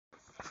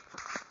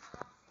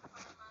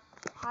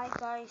Hi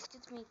guys,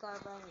 it's me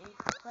Carbine and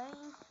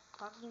playing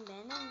Talking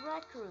Ben in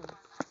Rec Room.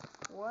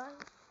 What?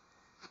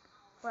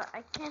 But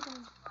I can't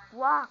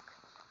walk.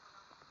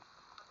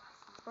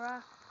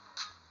 Bruh.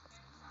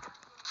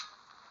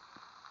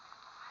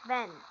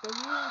 Ben, did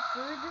you eat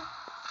food?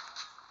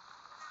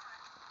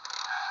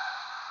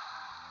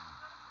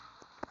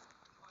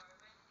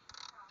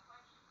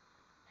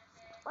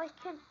 I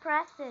can't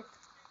press it.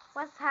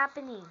 What's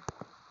happening?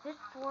 Is it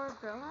for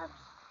grown-ups?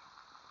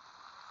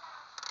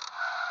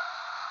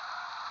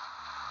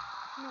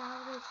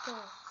 Naruto.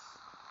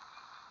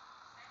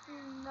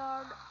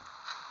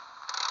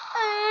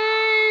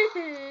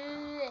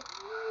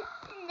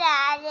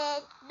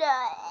 Naruto.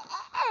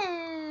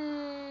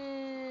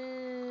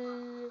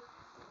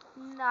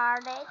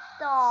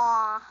 Naruto.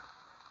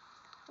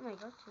 Oh my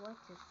god, what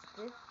is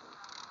this?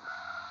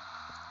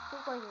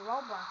 Looks like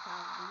Roblox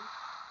actually.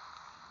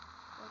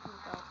 Let me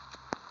go.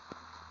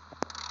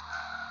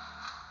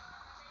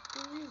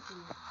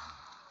 Easy.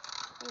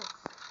 Oh,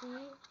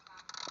 see?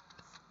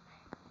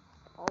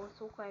 Oh,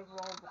 it looks like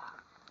Roblox.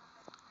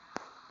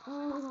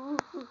 Ooh.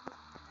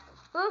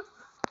 I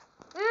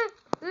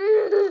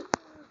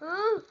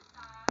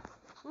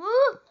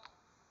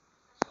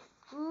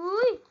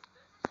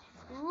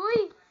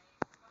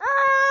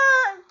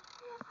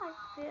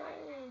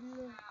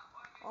failed.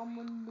 I'm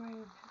a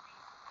noob.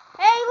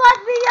 Hey, let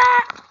me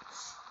up!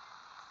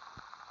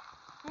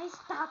 Hey,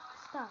 stop.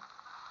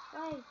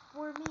 Wait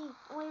for me.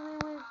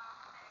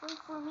 Wait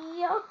for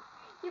me. Oh,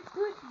 you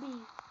pushed me.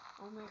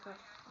 Oh my god,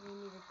 we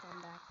need to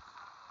come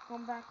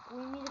back.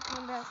 We need to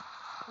come back.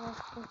 Oh.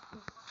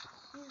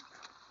 He's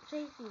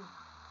chasing.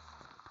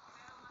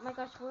 Oh my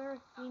gosh,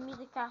 we need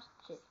to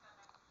catch it.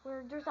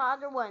 There's the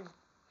other one.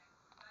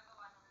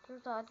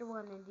 There's the other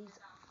one in these.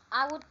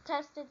 I would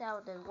test it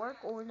out. Does it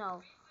work or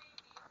no?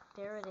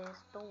 There it is.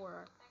 Don't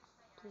work.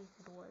 Please,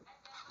 it works.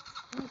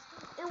 Please,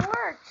 it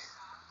works.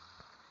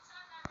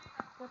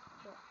 What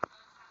the?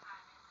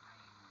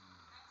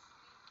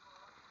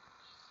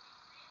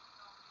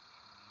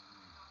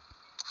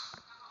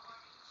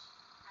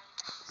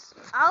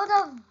 Out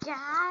of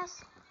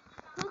gas?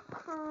 Who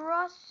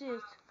crushed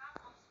it?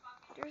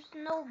 There's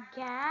no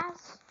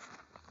gas?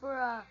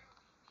 Bruh.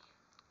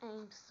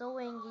 I'm so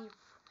angry.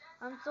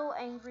 I'm so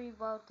angry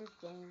about this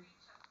game.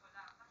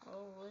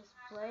 Oh, let's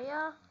play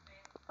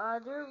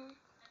other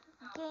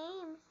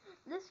game.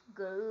 Let's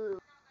go.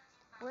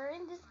 We're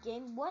in this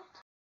game. What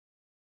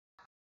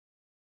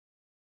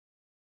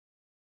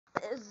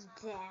is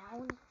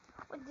down?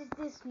 What is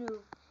this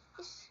new?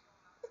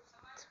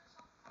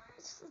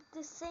 It's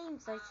the same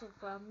size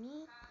from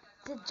me.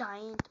 The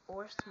giant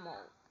or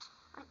small?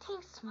 I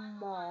think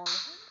small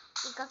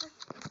because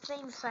it's the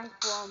same size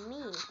for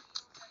me.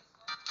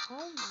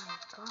 Oh my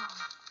god.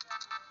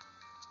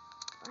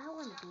 I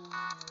want to be in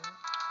here.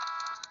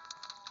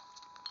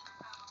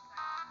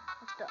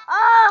 What the?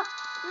 Ah!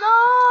 No!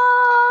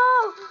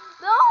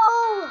 No!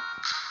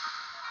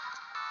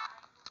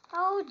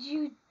 How'd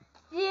you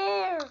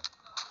dare?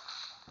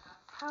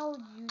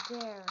 How'd you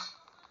dare?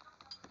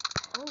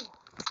 Oh.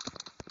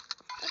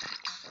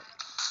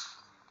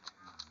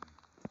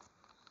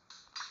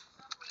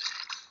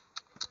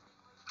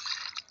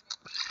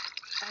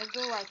 I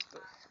do like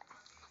this.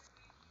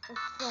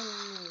 It's so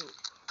new.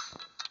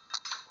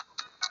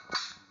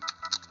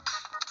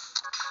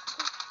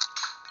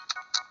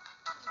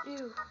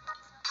 Ew.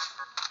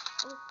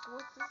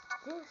 What's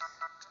this?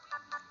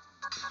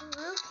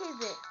 Real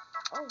Cave In.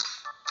 Oh,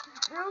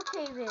 Real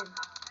Cave In.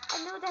 I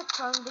know that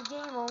from the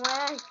game. Oh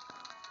my.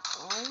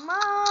 Oh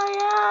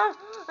my.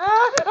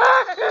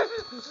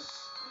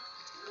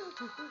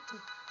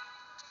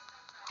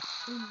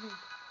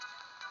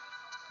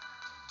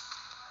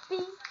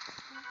 Beep.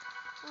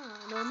 Oh,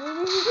 no.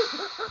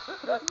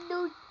 No.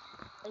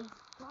 I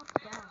dropped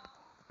down.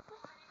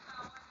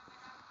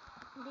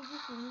 Did you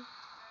see me?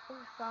 I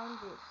found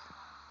this.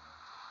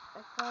 I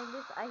found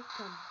this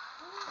item.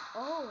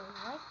 Oh, I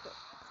like it.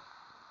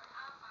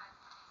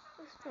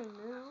 It's pretty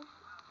new.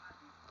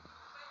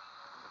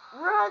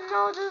 Run!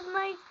 No, this is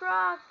my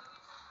truck.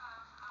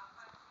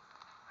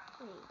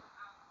 Wait.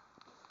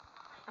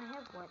 I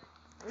have one.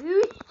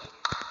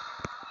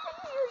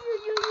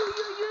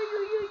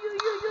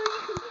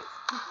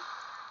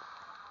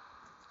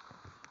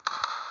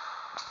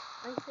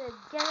 I said,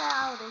 get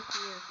out of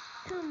here.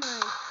 To my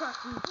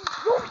trucky.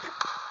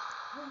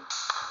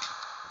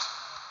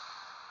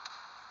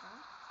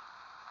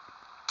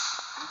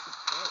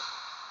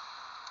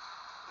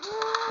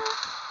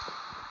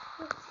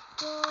 Let's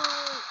go.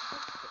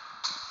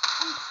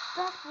 I'm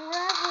stuck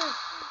forever.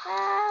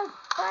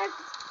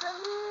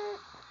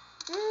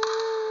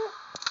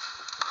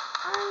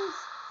 I'm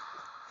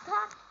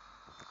stuck.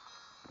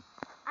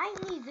 I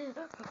need it.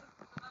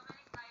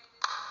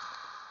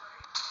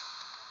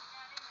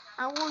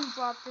 I won't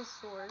drop this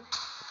sword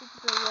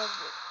because I love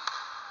it.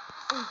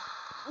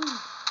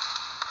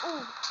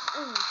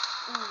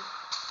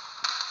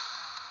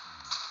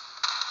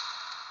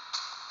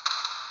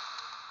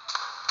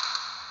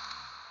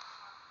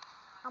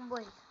 I'm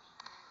waiting.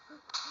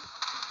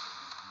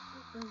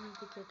 I need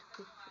to get a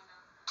picture.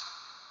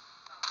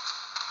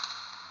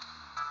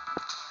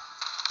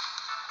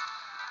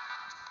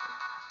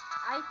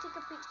 I take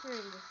a picture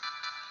in this.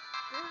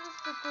 This is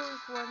the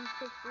coolest one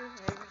picture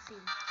I've ever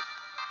seen.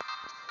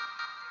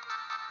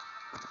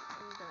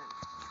 I'm done.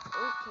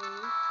 Okay.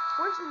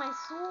 Where's my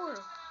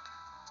sword?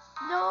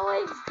 No,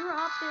 I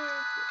dropped it.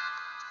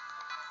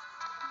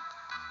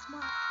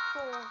 My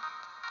sword.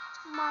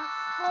 My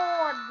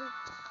sword.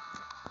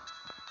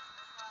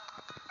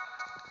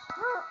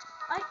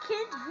 I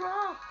can't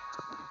drop.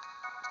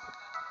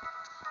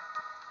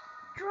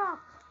 Drop.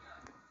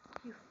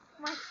 You,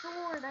 my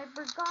sword. I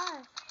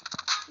forgot.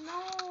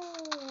 No.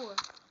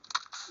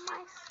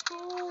 My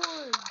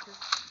sword.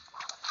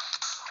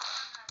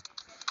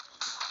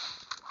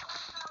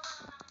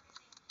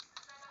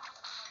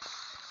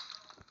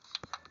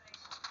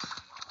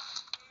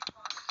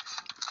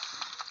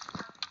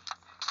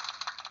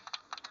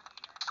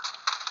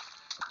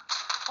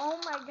 Oh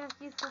my gosh,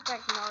 you look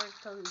like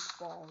Naruto is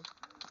bald.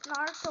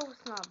 Naruto's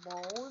not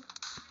bald.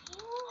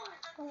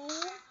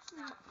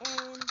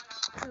 And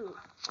two.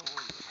 Oh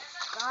my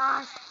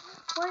gosh.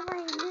 Why am I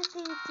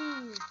missing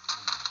these?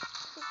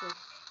 This is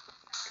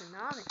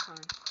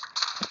Canonicon.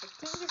 I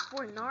think it's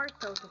for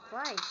Naruto to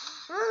fight.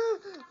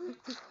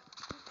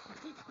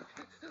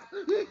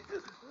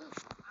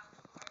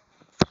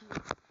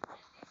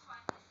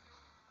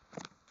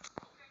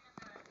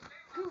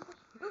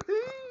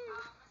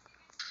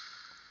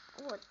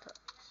 What the?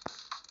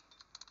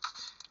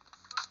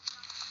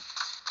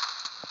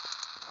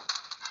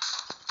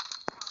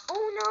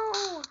 Oh no!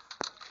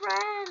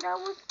 Friend, I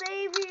will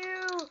save you!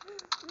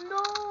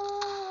 No!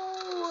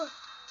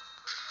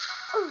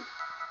 Oh.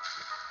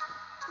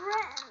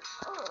 Friend!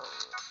 Oh.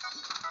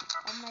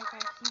 Oh my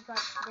gosh,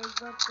 they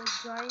got the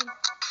giant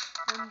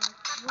and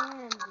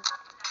friend.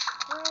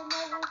 Friend, I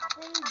will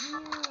save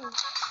you!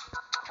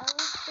 I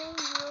will save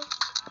you!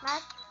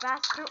 Much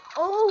faster.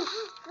 Oh!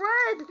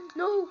 Friend!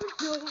 No!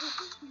 No!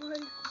 My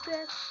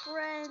best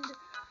friend!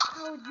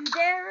 How would you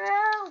dare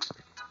help?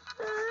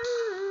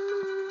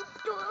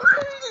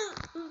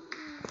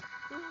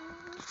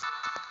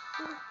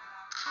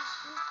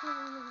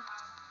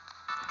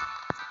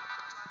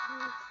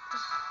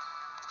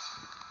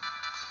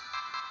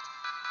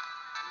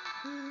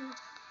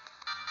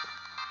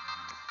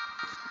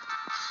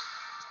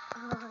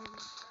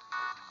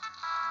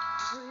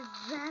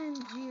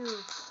 Revenge you!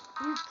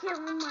 You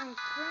killed my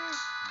friend!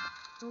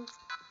 No,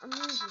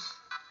 amazing.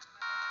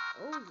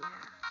 Oh yeah.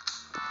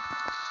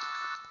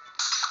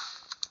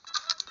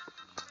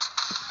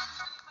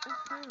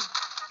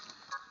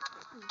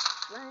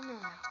 Right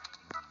now.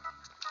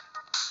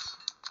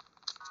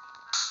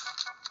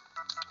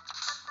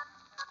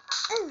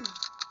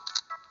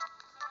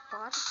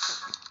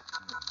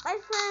 My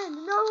friend,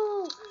 no!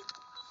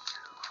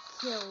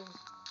 Kill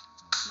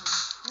my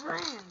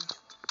friend.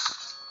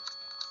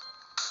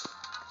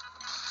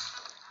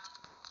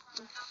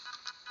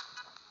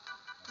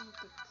 I need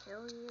to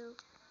kill you.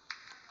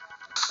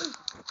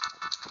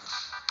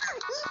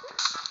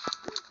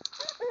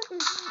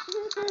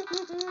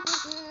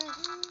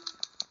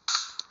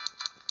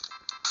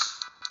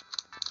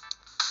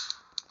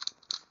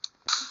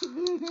 No,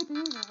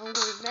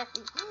 we're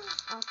messing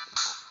up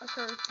a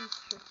third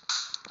feature.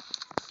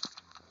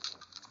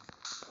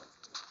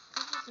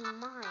 This is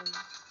mine.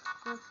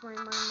 That's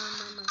mine.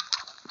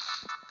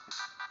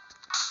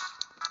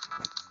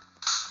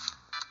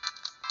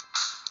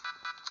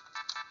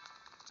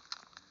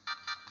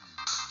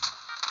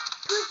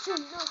 Push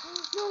him!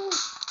 No!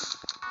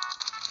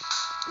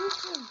 Push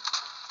him!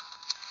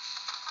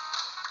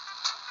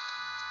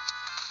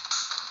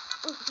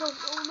 Oh,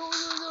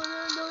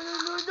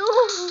 no!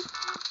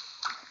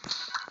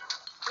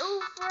 Oh,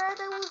 Fred,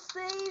 I will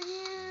save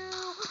you!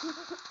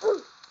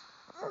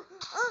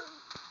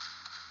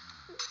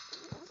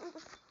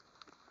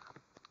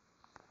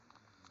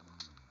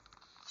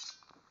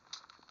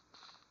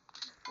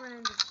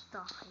 Friend is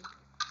dying.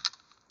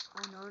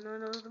 Oh,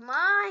 no, it's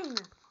mine!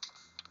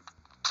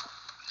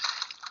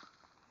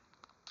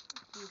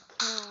 You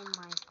killed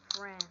my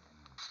friend.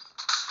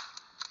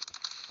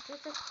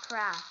 This is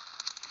crap.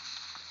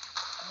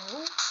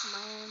 Oh,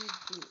 my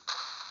MG.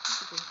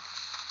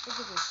 Look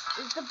at this.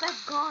 It's the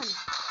best gun.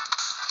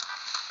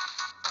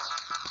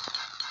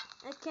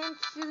 I can't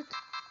shoot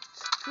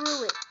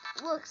through it.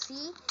 Look,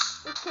 see?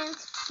 It can't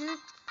shoot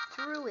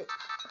through it.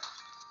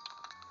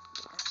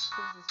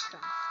 This is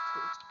trash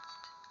too.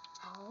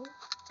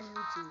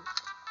 OMG.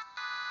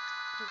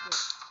 Look at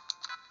it.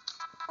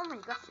 Oh my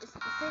gosh, it's the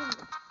same.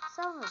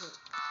 Some of it.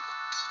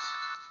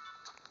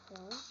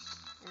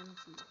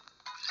 OMG.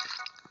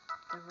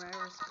 The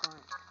rarest gun.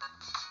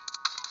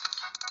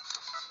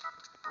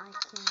 I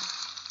can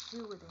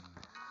shoot it.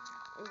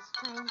 It's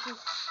time to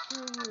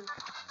shoot you,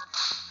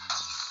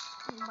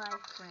 my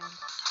friend.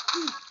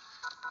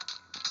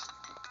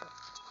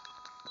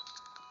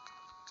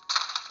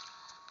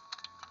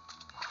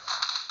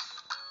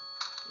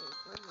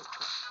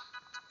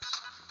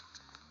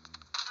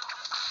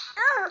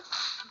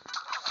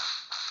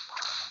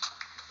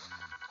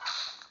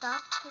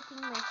 Stop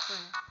hitting my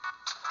friend.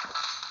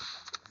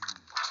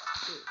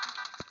 Dude.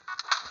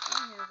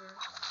 Whatever.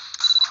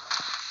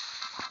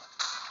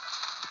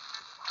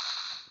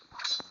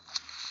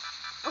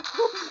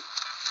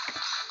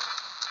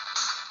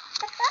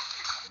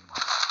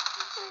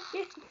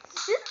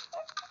 Okay.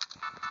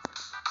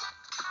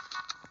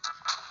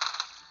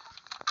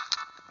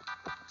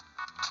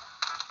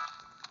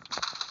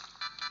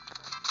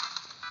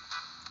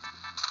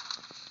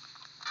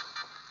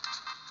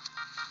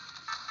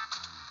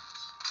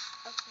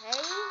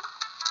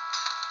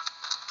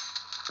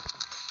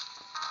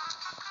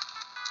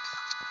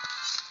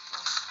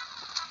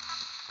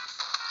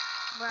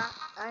 But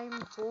I'm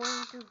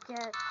going to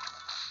get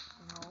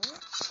no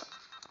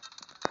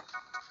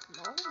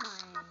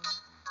mine.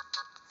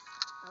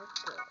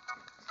 Okay.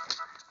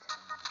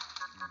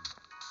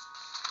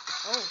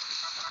 Oh.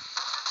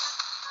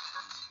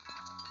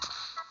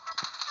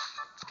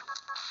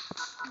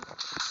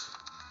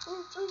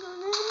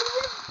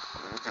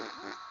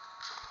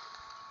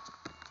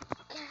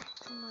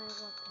 Get my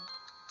weapon.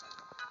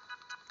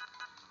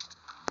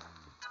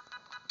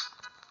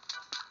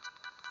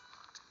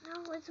 No,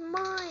 it's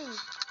mine.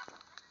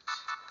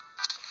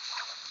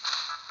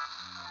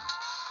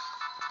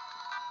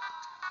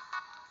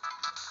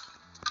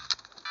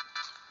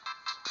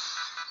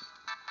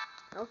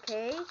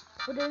 Okay.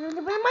 Put it in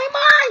my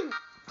mind.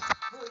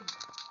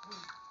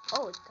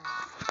 Oh, it's done.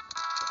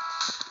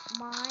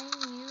 Mine,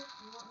 you.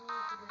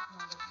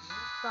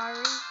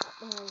 Sorry.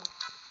 Oh.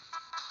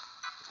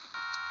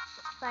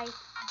 Sight,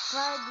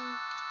 buddy.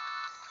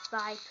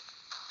 Sight,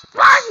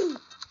 buddy.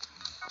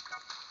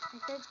 I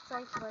said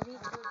sight, buddy. You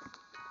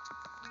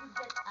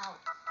get out.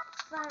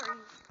 Sorry.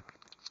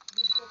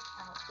 You get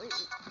out. Wait.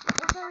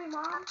 Oh, sorry,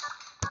 mom.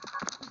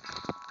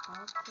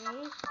 Okay.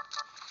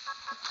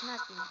 It's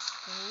nothing.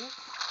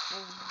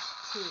 Oh,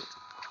 two.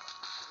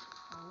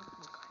 Oh my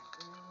god.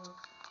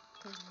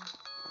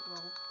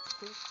 Roll.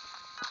 Shoot.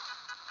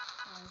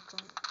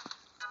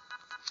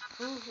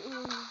 Ooh.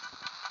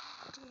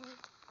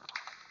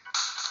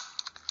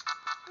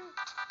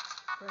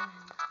 Friend.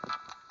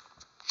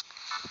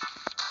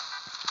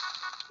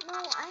 No,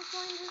 I'm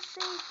going to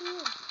stay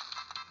here.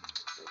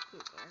 Look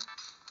at there.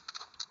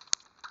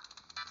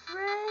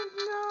 Friend,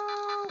 no!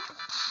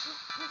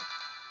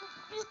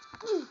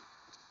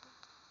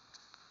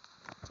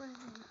 Friend,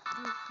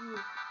 I miss you.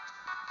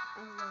 I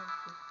love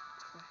you,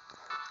 friend.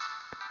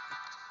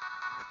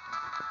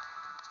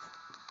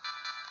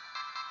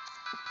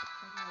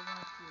 And I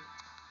love you.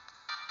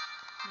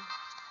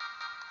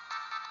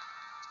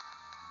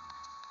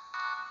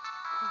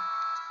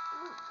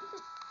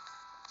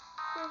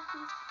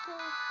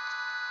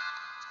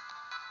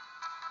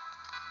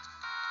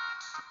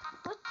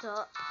 What's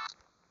up?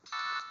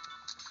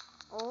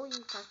 Oh,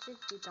 you touched it,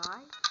 you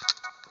die?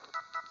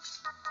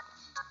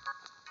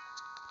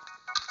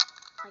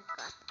 I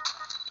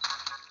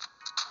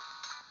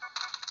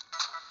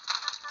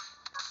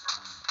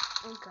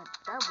got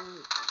double.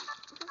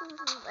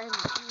 I'm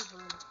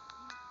evil.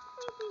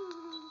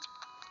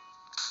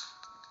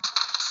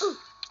 Ooh,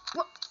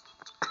 what?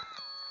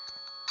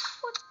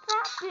 What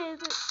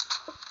happened?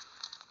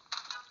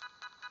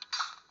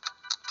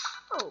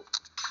 Oh,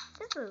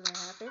 this doesn't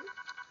happen.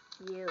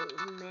 You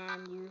man,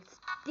 you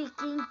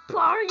stinking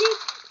party!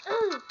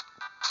 Ugh.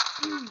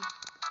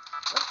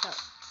 What's up?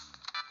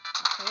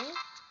 Okay.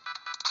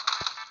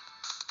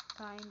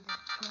 Time to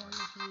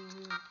destroy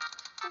you.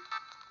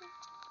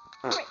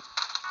 Wait.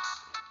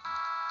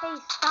 Hey,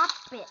 stop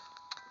it!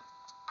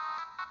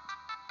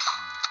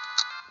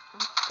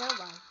 I'm still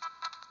alive.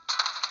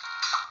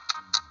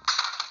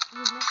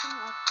 You're messing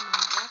up my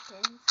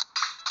weapons.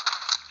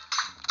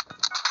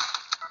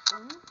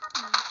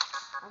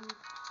 I'm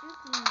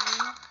shooting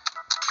you.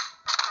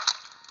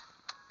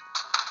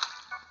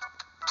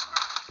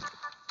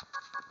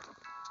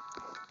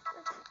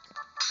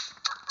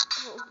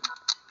 Oh.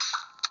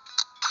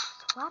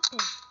 Stop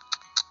it.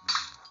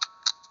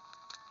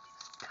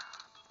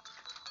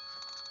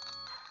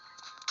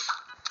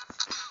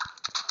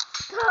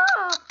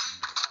 Stop!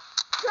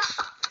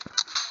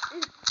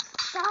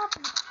 Stop!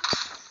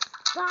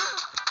 Stop!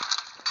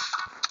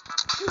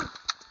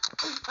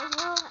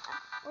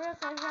 Or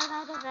else I run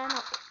out of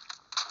ammo.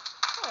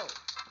 Oh.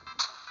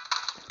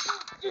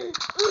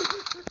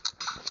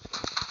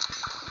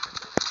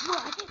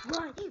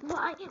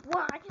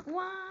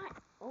 Why?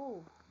 Oh.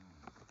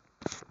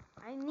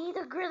 I need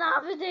a grid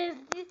off of this.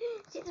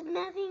 She's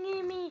messing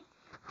in me.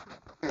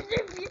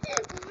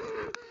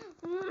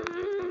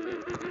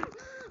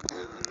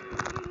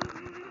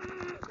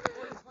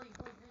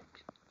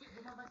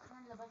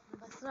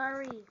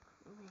 Sorry.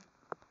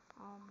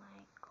 Oh my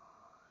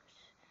gosh.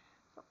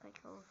 Look like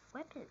a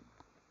weapon.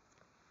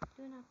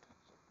 Do not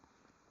touch it.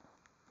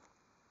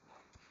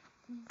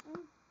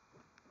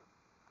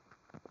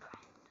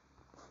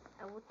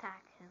 I will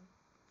attack him.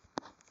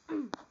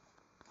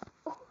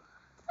 Oh.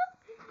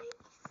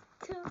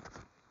 Still.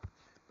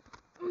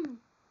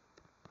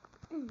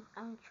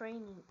 I'm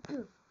training.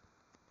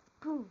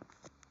 Boom.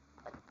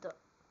 What the?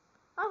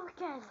 Oh,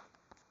 okay.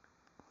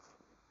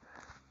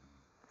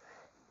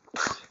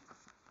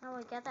 Now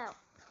I get out.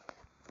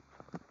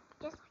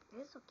 Just like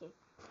this, okay.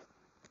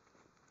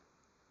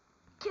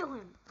 Kill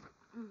him.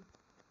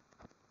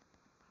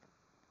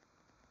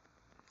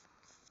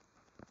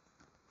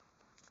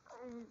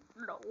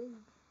 No.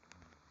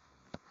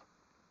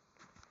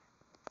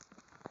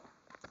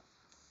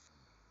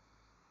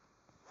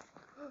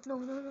 no,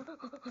 no, no,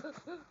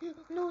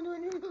 no, no, no,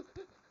 no.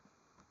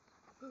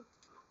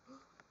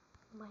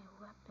 My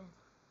weapon.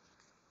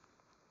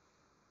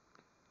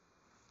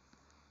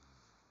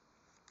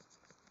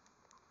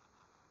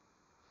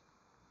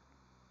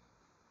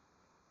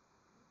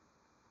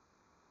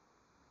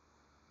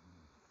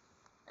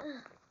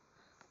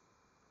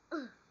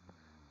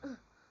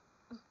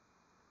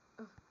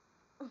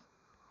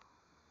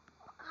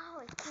 How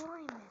I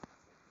climb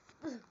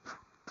it?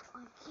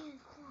 I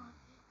can't climb.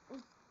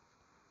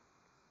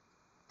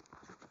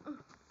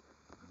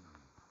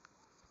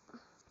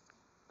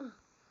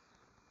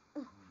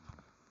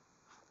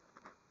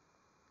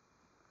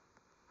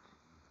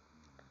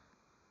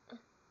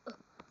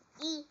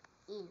 E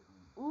is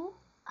ooh.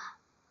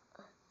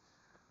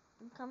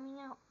 I'm coming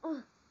out.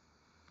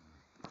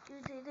 You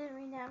didn't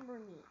remember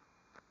me.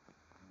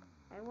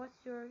 I was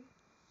your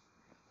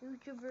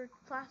YouTuber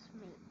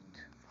classmate.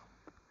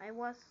 I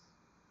was.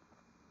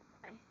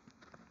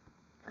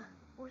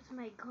 Where's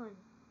my gun?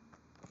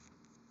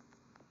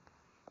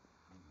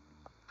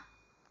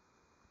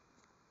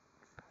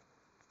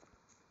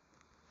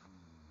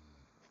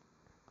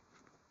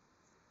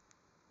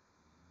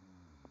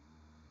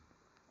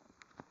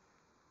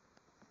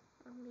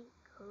 Let me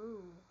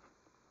go.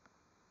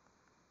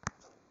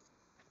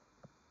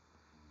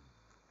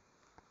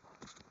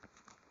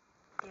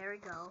 There we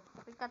go.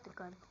 We got the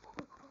gun.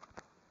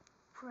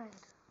 Friend.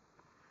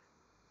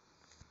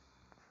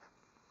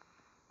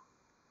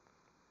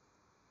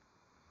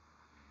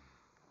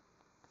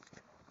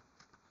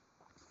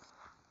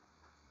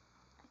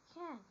 I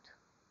can't.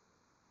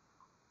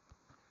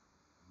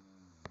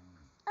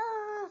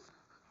 Ah!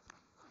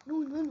 No,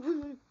 no, no,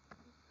 no.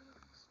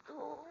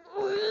 Stop.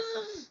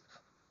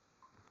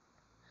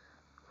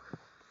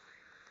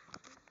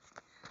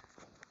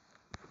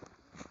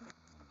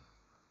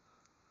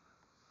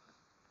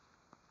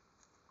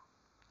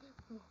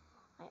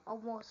 I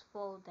almost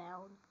fall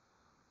down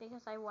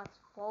because I was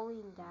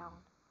falling down.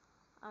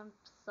 I'm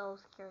so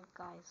scared,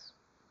 guys.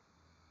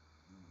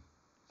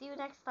 See you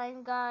next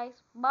time, guys.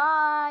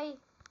 Bye.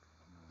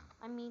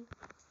 I mean,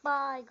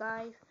 bye,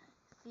 guys.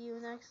 See you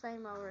next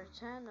time our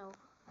channel.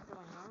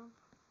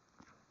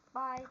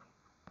 Bye.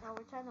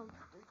 Our channel.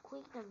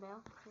 Click the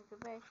bell.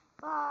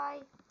 Bye.